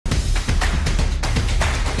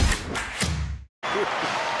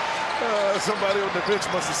somebody on the bench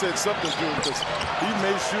must have said something to him because he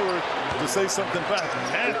made sure to say something back.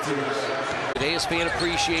 Matthews. Today is Fan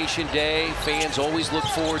Appreciation Day. Fans always look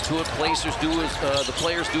forward to it. The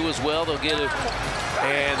players do as well. They'll get it.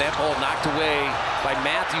 And that ball knocked away by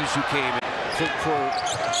Matthews, who came in. For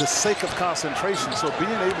the sake of concentration, so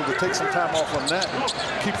being able to take some time off on that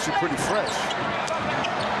keeps you pretty fresh.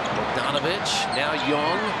 Bogdanovich, now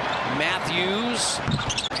Young, Matthews.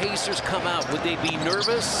 Pacers come out. Would they be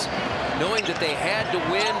nervous, knowing that they had to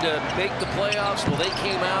win to make the playoffs? Well, they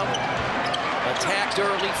came out, attacked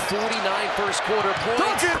early, 49 first quarter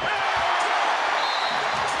points.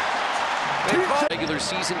 Regular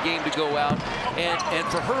season game to go out, and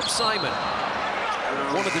for Herb Simon,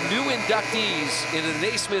 one of the new inductees in the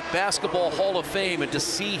Naismith Basketball Hall of Fame, and to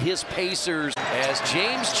see his Pacers as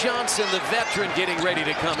James Johnson, the veteran, getting ready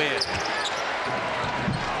to come in.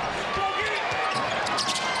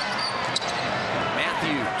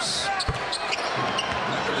 Matthews.